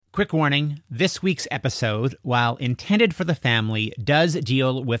Quick warning, this week's episode, while intended for the family, does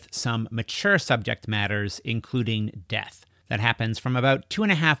deal with some mature subject matters, including death. That happens from about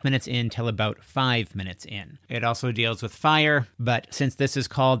 2.5 minutes in till about 5 minutes in. It also deals with fire, but since this is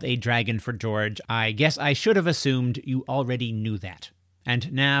called A Dragon for George, I guess I should have assumed you already knew that.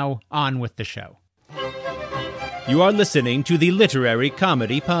 And now, on with the show. You are listening to the Literary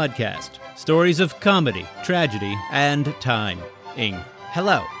Comedy Podcast. Stories of comedy, tragedy, and time-ing.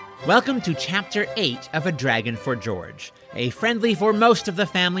 Hello. Welcome to Chapter 8 of A Dragon for George, a friendly for most of the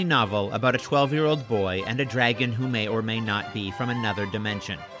family novel about a 12-year-old boy and a dragon who may or may not be from another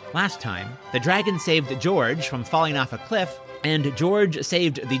dimension. Last time, the dragon saved George from falling off a cliff, and George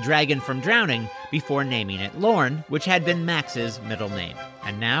saved the dragon from drowning before naming it Lorne, which had been Max's middle name.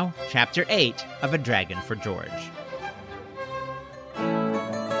 And now, Chapter 8 of A Dragon for George.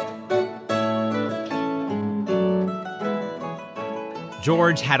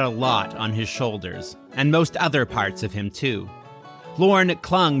 George had a lot on his shoulders, and most other parts of him too. Lorne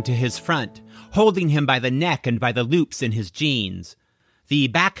clung to his front, holding him by the neck and by the loops in his jeans. The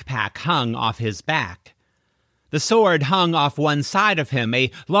backpack hung off his back. The sword hung off one side of him, a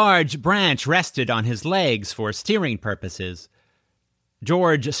large branch rested on his legs for steering purposes.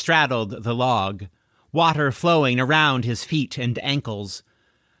 George straddled the log, water flowing around his feet and ankles.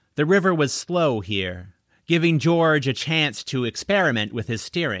 The river was slow here, giving George a chance to experiment with his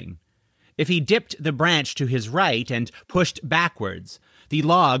steering. If he dipped the branch to his right and pushed backwards, the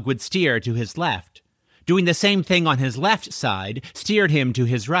log would steer to his left. Doing the same thing on his left side steered him to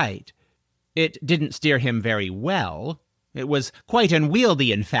his right. It didn't steer him very well. It was quite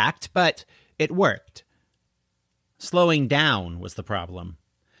unwieldy, in fact, but it worked. Slowing down was the problem.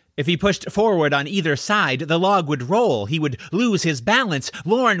 If he pushed forward on either side, the log would roll. He would lose his balance.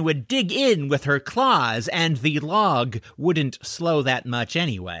 Lorne would dig in with her claws, and the log wouldn't slow that much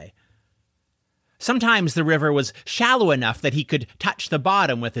anyway. Sometimes the river was shallow enough that he could touch the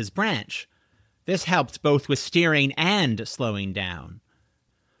bottom with his branch. This helped both with steering and slowing down.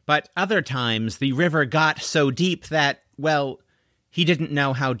 But other times the river got so deep that, well, he didn't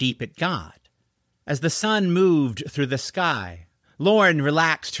know how deep it got. As the sun moved through the sky, Lorne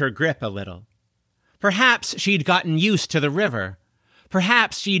relaxed her grip a little. Perhaps she'd gotten used to the river.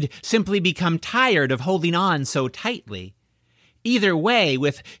 Perhaps she'd simply become tired of holding on so tightly. Either way,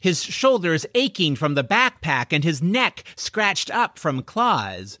 with his shoulders aching from the backpack and his neck scratched up from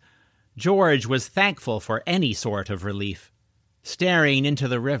claws, George was thankful for any sort of relief. Staring into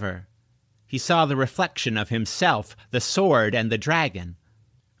the river, he saw the reflection of himself, the sword, and the dragon.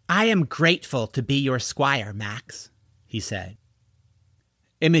 "I am grateful to be your squire, Max," he said.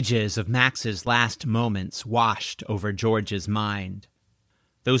 Images of Max's last moments washed over George's mind.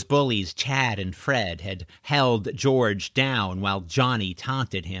 Those bullies, Chad and Fred, had held George down while Johnny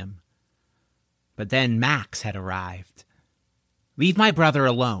taunted him. But then Max had arrived. "Leave my brother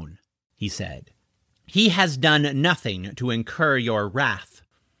alone," he said. "He has done nothing to incur your wrath."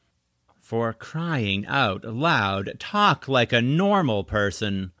 "For crying out loud, talk like a normal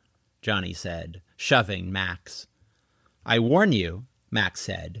person," Johnny said, shoving Max. "I warn you," Max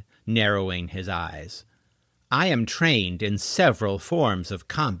said, narrowing his eyes. "I am trained in several forms of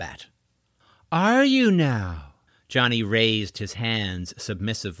combat." "Are you now?" Johnny raised his hands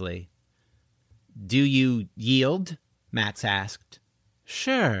submissively. "Do you yield?" Max asked.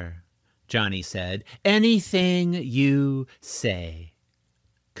 "Sure," Johnny said. "Anything you say."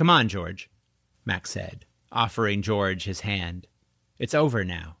 "Come on, George," Max said, offering George his hand. "It's over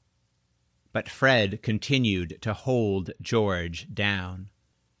now." But Fred continued to hold George down.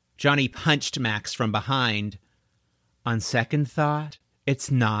 Johnny punched Max from behind. "On second thought,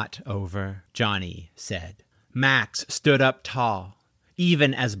 it's not over," Johnny said. Max stood up tall,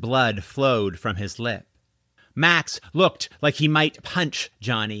 even as blood flowed from his lip. Max looked like he might punch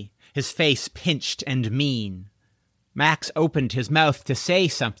Johnny, his face pinched and mean. Max opened his mouth to say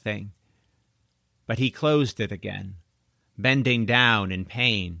something, but he closed it again, bending down in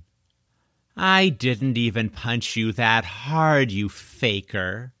pain. "I didn't even punch you that hard, you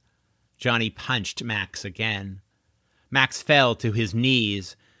faker." Johnny punched Max again. Max fell to his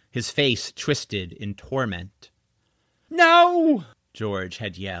knees, his face twisted in torment. "No!" George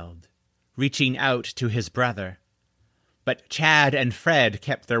had yelled, reaching out to his brother. But Chad and Fred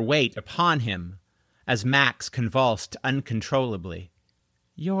kept their weight upon him as Max convulsed uncontrollably.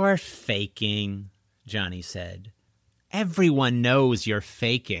 "You're faking," Johnny said. "Everyone knows you're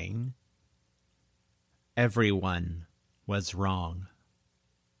faking." Everyone was wrong.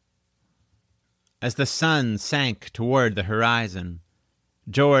 As the sun sank toward the horizon,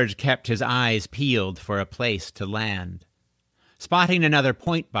 George kept his eyes peeled for a place to land. Spotting another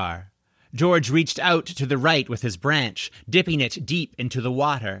point bar, George reached out to the right with his branch, dipping it deep into the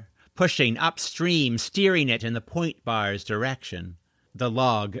water, pushing upstream, steering it in the point bar's direction. The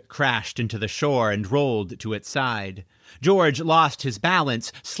log crashed into the shore and rolled to its side. George lost his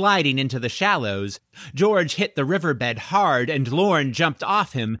balance, sliding into the shallows. George hit the riverbed hard, and Lorne jumped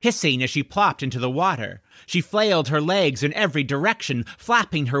off him, hissing as she plopped into the water. She flailed her legs in every direction,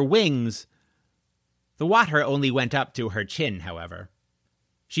 flapping her wings. The water only went up to her chin, however.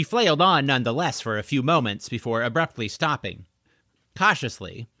 She flailed on nonetheless for a few moments before abruptly stopping.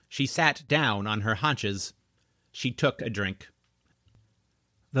 Cautiously, she sat down on her haunches. She took a drink.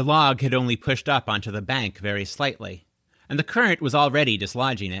 The log had only pushed up onto the bank very slightly, and the current was already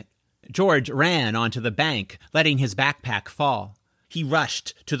dislodging it. George ran onto the bank, letting his backpack fall. He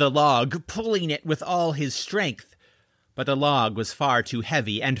rushed to the log, pulling it with all his strength. But the log was far too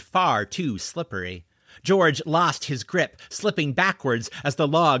heavy and far too slippery. George lost his grip, slipping backwards as the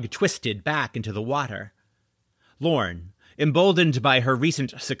log twisted back into the water. Lorne, emboldened by her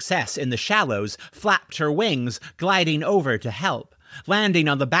recent success in the shallows, flapped her wings, gliding over to help, landing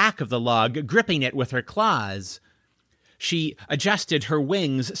on the back of the log, gripping it with her claws. She adjusted her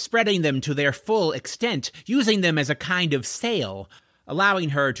wings, spreading them to their full extent, using them as a kind of sail,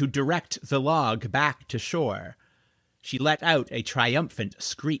 allowing her to direct the log back to shore. She let out a triumphant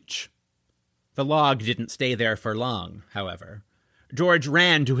screech. The log didn't stay there for long, however. George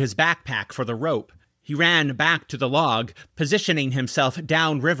ran to his backpack for the rope. He ran back to the log, positioning himself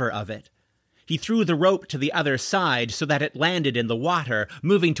downriver of it. He threw the rope to the other side so that it landed in the water,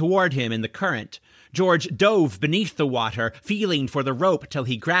 moving toward him in the current. George dove beneath the water, feeling for the rope till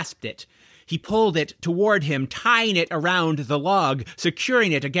he grasped it. He pulled it toward him, tying it around the log,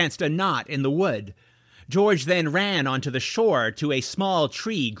 securing it against a knot in the wood. George then ran onto the shore to a small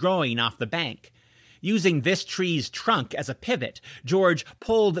tree growing off the bank. Using this tree's trunk as a pivot, George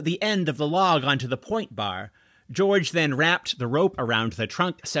pulled the end of the log onto the point bar. George then wrapped the rope around the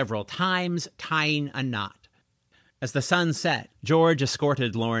trunk several times, tying a knot. As the sun set, George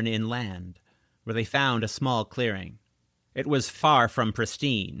escorted Lorne inland, where they found a small clearing. It was far from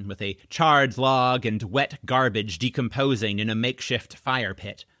pristine, with a charred log and wet garbage decomposing in a makeshift fire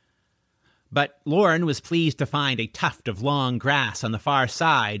pit. But Lorne was pleased to find a tuft of long grass on the far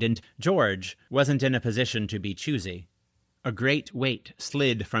side, and George wasn't in a position to be choosy. A great weight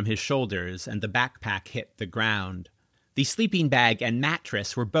slid from his shoulders, and the backpack hit the ground. The sleeping bag and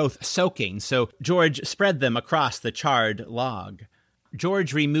mattress were both soaking, so George spread them across the charred log.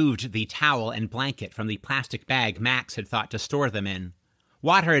 George removed the towel and blanket from the plastic bag Max had thought to store them in.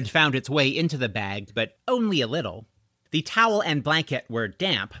 Water had found its way into the bag, but only a little. The towel and blanket were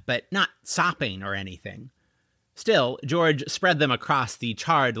damp, but not sopping or anything. Still, George spread them across the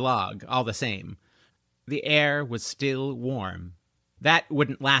charred log, all the same. The air was still warm. That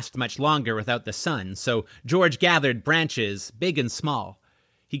wouldn't last much longer without the sun, so George gathered branches, big and small.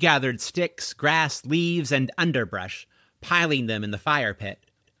 He gathered sticks, grass, leaves, and underbrush, piling them in the fire pit.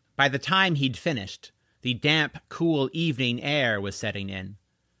 By the time he'd finished, the damp, cool evening air was setting in.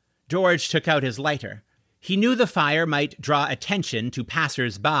 George took out his lighter. He knew the fire might draw attention to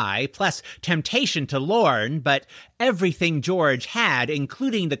passers-by, plus temptation to Lorne, but everything George had,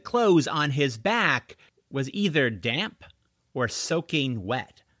 including the clothes on his back, was either damp or soaking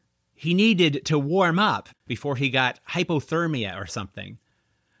wet. He needed to warm up before he got hypothermia or something.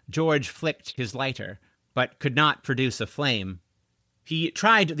 George flicked his lighter, but could not produce a flame. He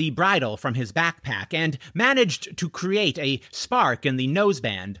tried the bridle from his backpack and managed to create a spark in the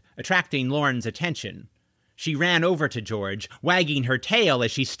noseband, attracting Lorne's attention. She ran over to George, wagging her tail as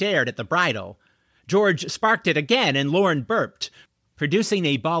she stared at the bridle. George sparked it again, and Lorne burped, producing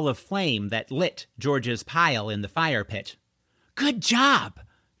a ball of flame that lit George's pile in the fire pit. "Good job,"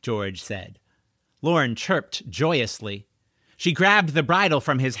 George said. Lorne chirped joyously. She grabbed the bridle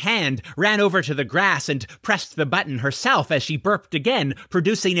from his hand, ran over to the grass, and pressed the button herself as she burped again,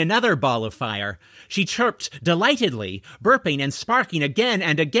 producing another ball of fire. She chirped delightedly, burping and sparking again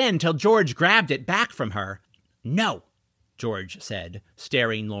and again till George grabbed it back from her. "No," George said,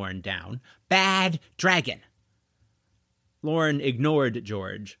 staring Lorne down. "Bad dragon." Lorne ignored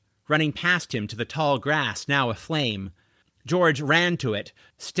George, running past him to the tall grass, now aflame. George ran to it,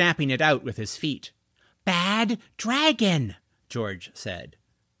 stamping it out with his feet. "Bad dragon," George said.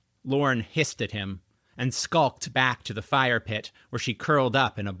 Lorne hissed at him and skulked back to the fire pit, where she curled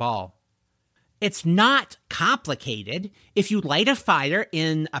up in a ball. "It's not complicated. If you light a fire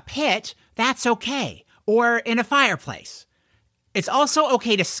in a pit, that's okay, or in a fireplace. It's also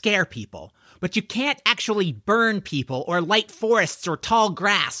okay to scare people, but you can't actually burn people or light forests or tall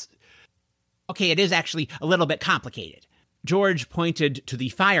grass. Okay, it is actually a little bit complicated. George pointed to the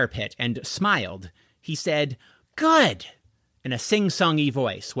fire pit and smiled. He said, "Good," in a sing-songy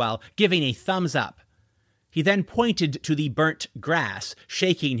voice while giving a thumbs up. He then pointed to the burnt grass,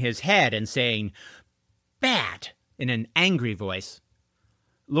 shaking his head and saying, "Bad," in an angry voice.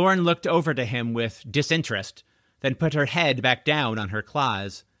 Lorne looked over to him with disinterest, then put her head back down on her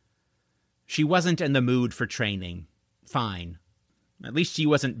claws. She wasn't in the mood for training. Fine. At least she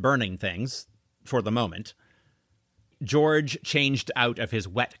wasn't burning things, for the moment. George changed out of his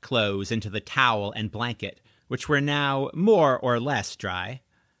wet clothes into the towel and blanket, which were now more or less dry.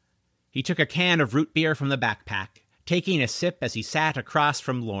 He took a can of root beer from the backpack, taking a sip as he sat across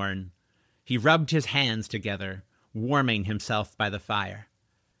from Lorne. He rubbed his hands together, warming himself by the fire.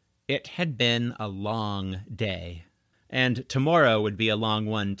 It had been a long day, and tomorrow would be a long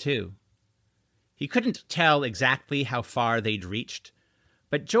one, too. He couldn't tell exactly how far they'd reached,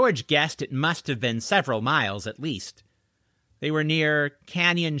 but George guessed it must have been several miles at least. They were near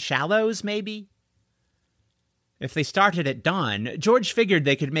Canyon Shallows, maybe? If they started at dawn, George figured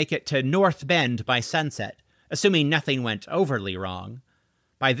they could make it to North Bend by sunset, assuming nothing went overly wrong.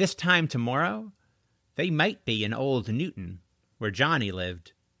 By this time tomorrow, they might be in Old Newton, where Johnny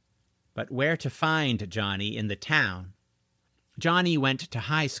lived. But where to find Johnny in the town? Johnny went to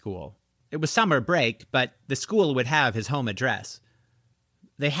high school. It was summer break, but the school would have his home address.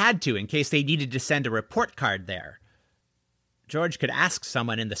 They had to in case they needed to send a report card there. George could ask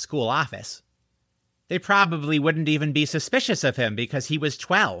someone in the school office. They probably wouldn't even be suspicious of him because he was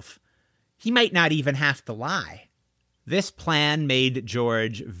 12. He might not even have to lie. This plan made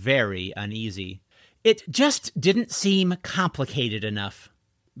George very uneasy. It just didn't seem complicated enough.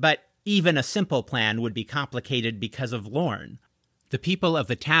 But even a simple plan would be complicated because of Lorne. The people of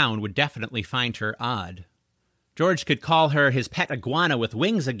the town would definitely find her odd. George could call her his pet iguana with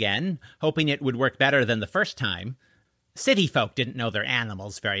wings again, hoping it would work better than the first time. City folk didn't know their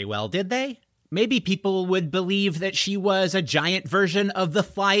animals very well, did they? Maybe people would believe that she was a giant version of the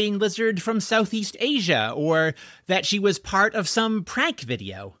flying lizard from Southeast Asia, or that she was part of some prank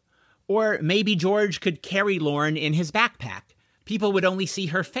video. Or maybe George could carry Lorne in his backpack. People would only see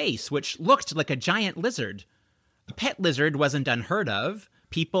her face, which looked like a giant lizard. A pet lizard wasn't unheard of.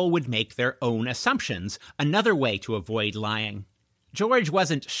 People would make their own assumptions, another way to avoid lying. George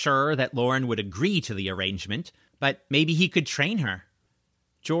wasn't sure that Lorne would agree to the arrangement, but maybe he could train her.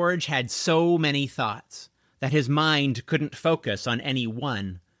 George had so many thoughts that his mind couldn't focus on any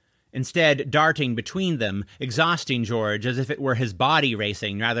one, instead darting between them, exhausting George as if it were his body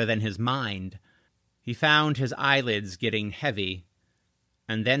racing rather than his mind. He found his eyelids getting heavy,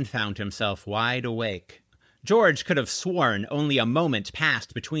 and then found himself wide awake. George could have sworn only a moment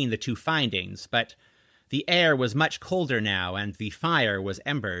passed between the two findings, but the air was much colder now, and the fire was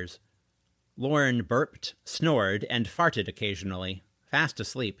embers. Lorne burped, snored, and farted occasionally, fast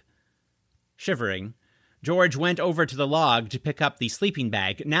asleep. Shivering, George went over to the log to pick up the sleeping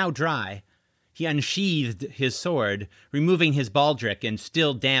bag, now dry. He unsheathed his sword, removing his baldric and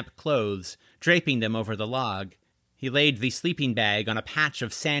still damp clothes, draping them over the log. He laid the sleeping bag on a patch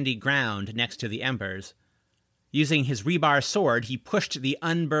of sandy ground next to the embers. Using his rebar sword, he pushed the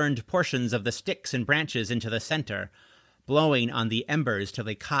unburned portions of the sticks and branches into the center, blowing on the embers till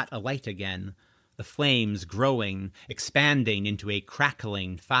they caught alight again, the flames growing, expanding into a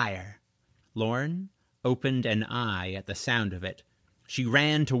crackling fire. Lorne opened an eye at the sound of it. She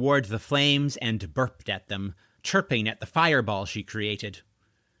ran toward the flames and burped at them, chirping at the fireball she created.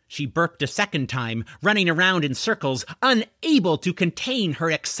 She burped a second time, running around in circles, unable to contain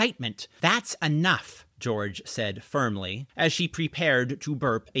her excitement. "That's enough," George said firmly, as she prepared to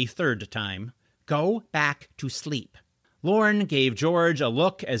burp a third time. "Go back to sleep." Lorne gave George a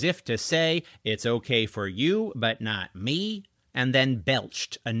look as if to say, "It's okay for you, but not me," and then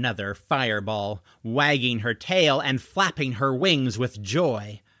belched another fireball, wagging her tail and flapping her wings with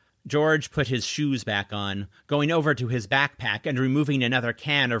joy. George put his shoes back on, going over to his backpack and removing another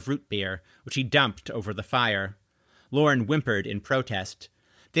can of root beer, which he dumped over the fire. Lorne whimpered in protest.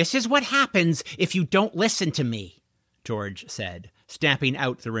 "This is what happens if you don't listen to me," George said, stamping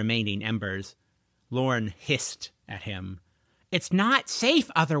out the remaining embers. Lorne hissed at him. "It's not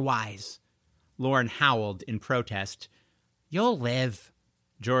safe otherwise." Lorne howled in protest. "You'll live."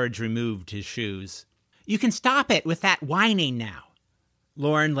 George removed his shoes. "You can stop it with that whining now."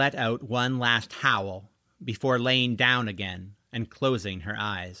 Lorne let out one last howl before laying down again and closing her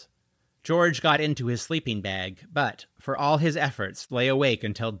eyes. George got into his sleeping bag, but, for all his efforts, lay awake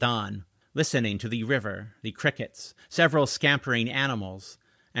until dawn, listening to the river, the crickets, several scampering animals,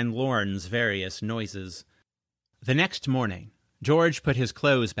 and Lorne's various noises. The next morning, George put his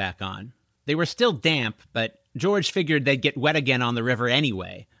clothes back on. They were still damp, but George figured they'd get wet again on the river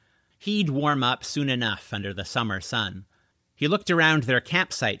anyway. He'd warm up soon enough under the summer sun. He looked around their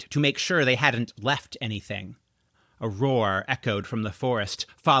campsite to make sure they hadn't left anything. A roar echoed from the forest,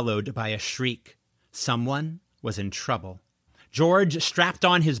 followed by a shriek. Someone was in trouble. George strapped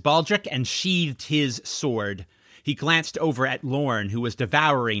on his baldric and sheathed his sword. He glanced over at Lorne, who was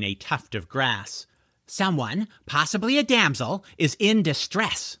devouring a tuft of grass. "Someone, possibly a damsel, is in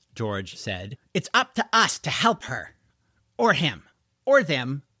distress," George said. "It's up to us to help her. Or him. Or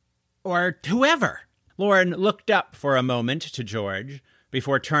them. Or whoever." Lorne looked up for a moment to George,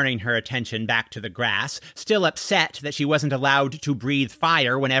 before turning her attention back to the grass, still upset that she wasn't allowed to breathe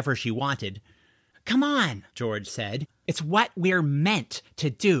fire whenever she wanted. "Come on," George said. "It's what we're meant to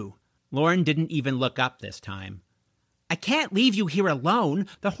do." Lorne didn't even look up this time. "I can't leave you here alone.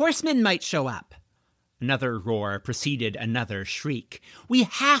 The horsemen might show up." Another roar preceded another shriek. "We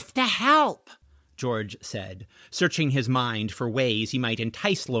have to help," George said, searching his mind for ways he might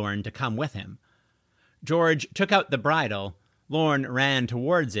entice Lorne to come with him. George took out the bridle. Lorne ran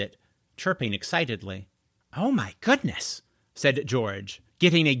towards it, chirping excitedly. "Oh my goodness," said George,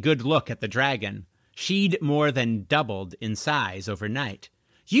 getting a good look at the dragon. She'd more than doubled in size overnight.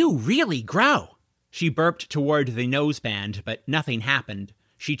 "You really grow." She burped toward the noseband, but nothing happened.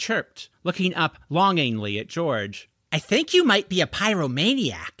 She chirped, looking up longingly at George. "I think you might be a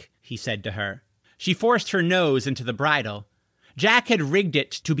pyromaniac," he said to her. She forced her nose into the bridle. Jack had rigged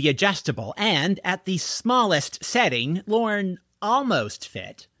it to be adjustable, and at the smallest setting, Lorne almost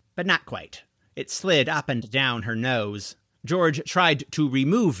fit, but not quite. It slid up and down her nose. George tried to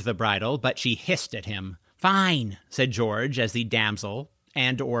remove the bridle, but she hissed at him. "Fine," said George as the damsel,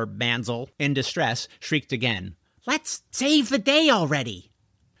 or manzel, in distress, shrieked again. "Let's save the day already."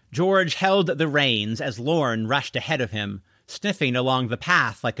 George held the reins as Lorne rushed ahead of him, sniffing along the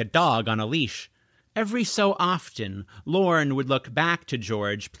path like a dog on a leash. Every so often, Lorne would look back to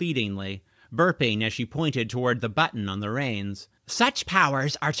George pleadingly, burping as she pointed toward the button on the reins. "Such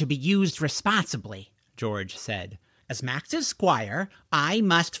powers are to be used responsibly," George said. "As Max's squire, I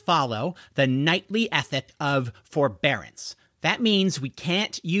must follow the knightly ethic of forbearance. That means we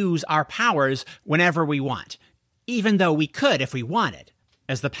can't use our powers whenever we want, even though we could if we wanted."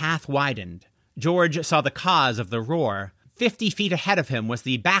 As the path widened, George saw the cause of the roar. 50 feet ahead of him was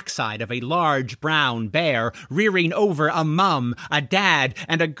the backside of a large brown bear, rearing over a mum, a dad,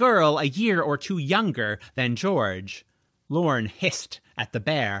 and a girl a year or two younger than George. Lorne hissed at the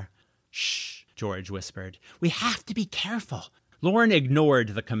bear. "Shh," George whispered. "We have to be careful." Lorne ignored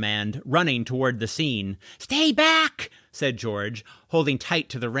the command, running toward the scene. "Stay back," said George, holding tight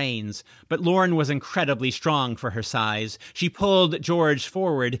to the reins. But Lorne was incredibly strong for her size. She pulled George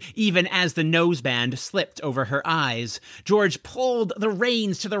forward, even as the noseband slipped over her eyes. George pulled the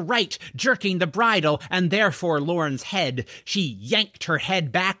reins to the right, jerking the bridle, and therefore Lorne's head. She yanked her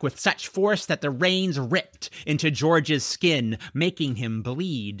head back with such force that the reins ripped into George's skin, making him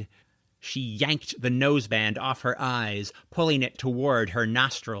bleed. She yanked the noseband off her eyes, pulling it toward her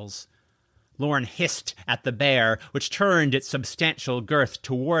nostrils. Lorne hissed at the bear, which turned its substantial girth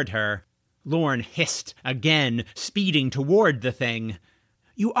toward her. Lorne hissed again, speeding toward the thing.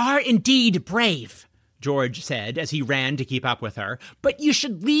 "You are indeed brave," George said as he ran to keep up with her, "but you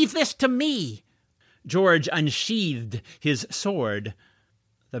should leave this to me." George unsheathed his sword.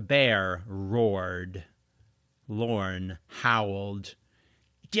 The bear roared. Lorne howled.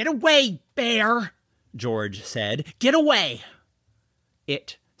 "Get away, bear," George said. "Get away."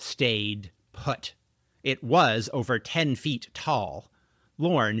 It stayed put. It was over 10 feet tall.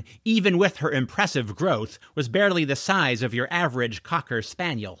 Lorne, even with her impressive growth, was barely the size of your average cocker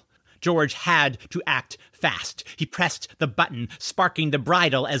spaniel. George had to act fast. He pressed the button, sparking the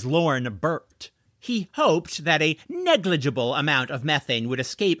bridle as Lorne burped. He hoped that a negligible amount of methane would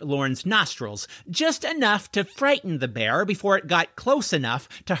escape Lorne's nostrils, just enough to frighten the bear before it got close enough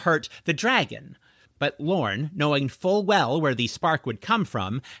to hurt the dragon. But Lorne, knowing full well where the spark would come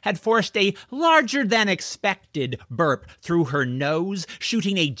from, had forced a larger-than-expected burp through her nose,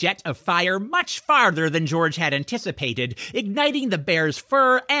 shooting a jet of fire much farther than George had anticipated, igniting the bear's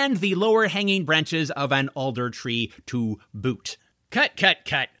fur and the lower-hanging branches of an alder tree to boot. "Cut, cut,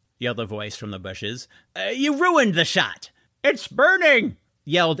 cut," yelled a voice from the bushes. You ruined the shot." "It's burning,"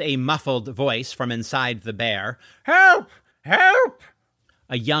 yelled a muffled voice from inside the bear. "Help! Help!"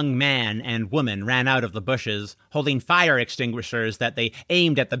 A young man and woman ran out of the bushes, holding fire extinguishers that they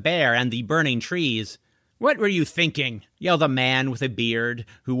aimed at the bear and the burning trees. "What were you thinking?" yelled a man with a beard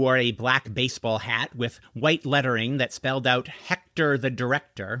who wore a black baseball hat with white lettering that spelled out Hector the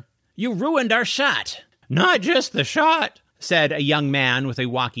Director. "You ruined our shot." "Not just the shot," said a young man with a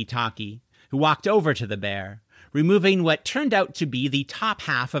walkie-talkie, who walked over to the bear. removing what turned out to be the top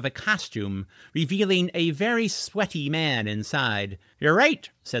half of a costume, revealing a very sweaty man inside. "You're right,"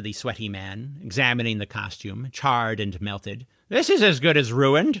 said the sweaty man, examining the costume, charred and melted. "This is as good as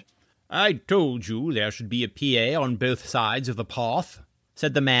ruined." "I told you there should be a PA on both sides of the path,"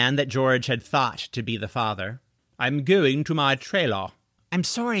 said the man that George had thought to be the father. "I'm going to my trailer." "I'm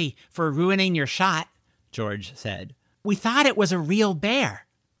sorry for ruining your shot," George said. "We thought it was a real bear."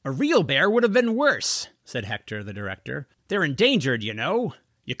 "A real bear would have been worse," said Hector, the director. "They're endangered, you know.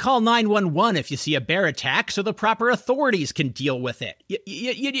 You call 911 if you see a bear attack so the proper authorities can deal with it.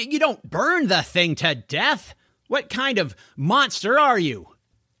 You don't burn the thing to death. What kind of monster are you?"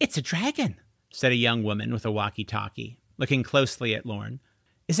 "It's a dragon," said a young woman with a walkie-talkie, looking closely at Lorne.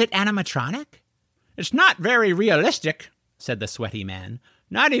 "Is it animatronic?" "It's not very realistic," said the sweaty man.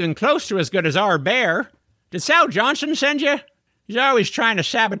 "Not even close to as good as our bear. Did Sal Johnson send you? He's always trying to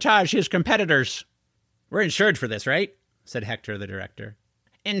sabotage his competitors." "We're insured for this, right?" said Hector, the director.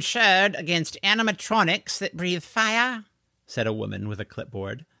 "Insured against animatronics that breathe fire," said a woman with a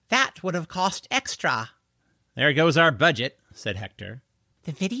clipboard. "That would have cost extra." "There goes our budget," said Hector.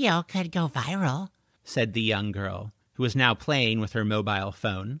 "The video could go viral," said the young girl, who was now playing with her mobile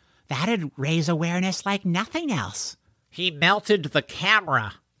phone. "That'd raise awareness like nothing else." "He melted the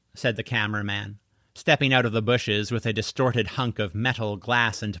camera," said the cameraman, stepping out of the bushes with a distorted hunk of metal,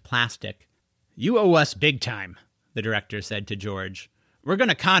 glass, and plastic. "You owe us big time," the director said to George. "We're going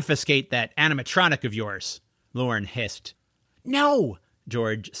to confiscate that animatronic of yours," Lorne hissed. "No,"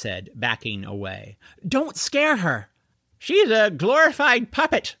 George said, backing away. "Don't scare her." "She's a glorified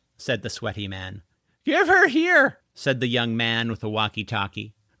puppet," said the sweaty man. "Give her here," said the young man with the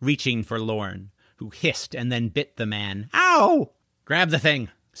walkie-talkie, reaching for Lorne, who hissed and then bit the man. "Ow!" "Grab the thing,"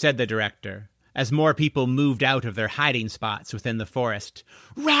 said the director, as more people moved out of their hiding spots within the forest.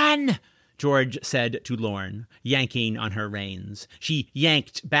 "Run!" George said to Lorne, yanking on her reins. She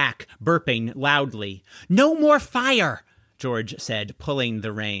yanked back, burping loudly. "No more fire," George said, pulling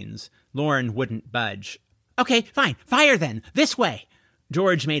the reins. Lorne wouldn't budge. "Okay, fine. Fire then. This way."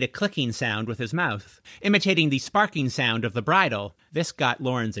 George made a clicking sound with his mouth, imitating the sparking sound of the bridle. This got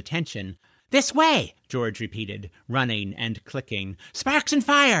Lorne's attention. "This way," George repeated, running and clicking. "Sparks and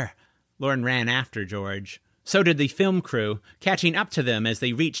fire." Lorne ran after George. So did the film crew, catching up to them as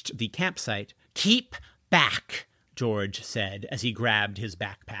they reached the campsite. "Keep back," George said as he grabbed his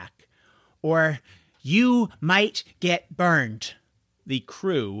backpack. "Or you might get burned." The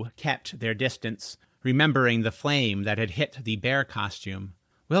crew kept their distance, remembering the flame that had hit the bear costume.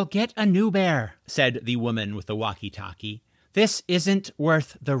 "We'll get a new bear," said the woman with the walkie-talkie. "This isn't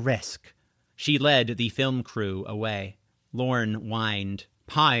worth the risk." She led the film crew away. Lorne whined,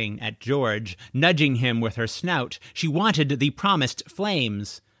 pawing at George, nudging him with her snout. She wanted the promised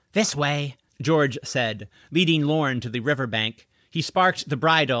flames. "This way," George said, leading Lorne to the riverbank. He sparked the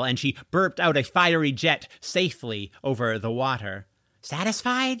bridle, and she burped out a fiery jet safely over the water.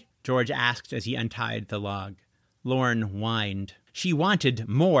 "Satisfied?" George asked as he untied the log. Lorne whined. She wanted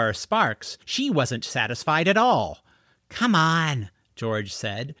more sparks. She wasn't satisfied at all. "Come on," George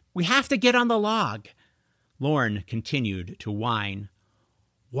said. "We have to get on the log." Lorne continued to whine.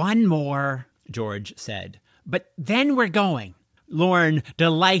 "One more," George said. "but then we're going." Lorne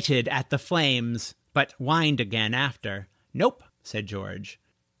delighted at the flames, but whined again after. "Nope," said George.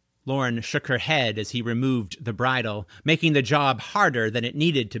 Lorne shook her head as he removed the bridle, making the job harder than it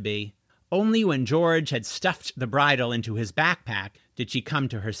needed to be. Only when George had stuffed the bridle into his backpack did she come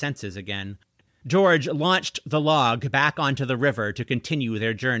to her senses again. George launched the log back onto the river to continue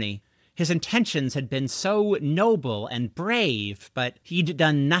their journey. His intentions had been so noble and brave, but he'd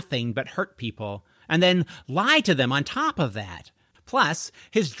done nothing but hurt people, and then lie to them on top of that. Plus,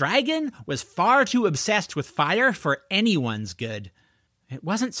 his dragon was far too obsessed with fire for anyone's good. It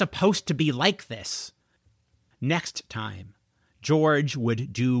wasn't supposed to be like this. Next time, George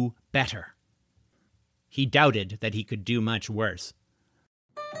would do better. He doubted that he could do much worse.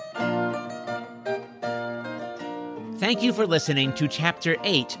 Thank you for listening to Chapter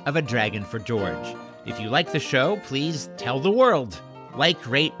 8 of A Dragon for George. If you like the show, please tell the world. Like,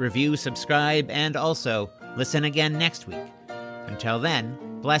 rate, review, subscribe, and also listen again next week. Until then,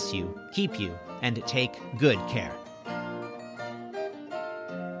 bless you, keep you, and take good care.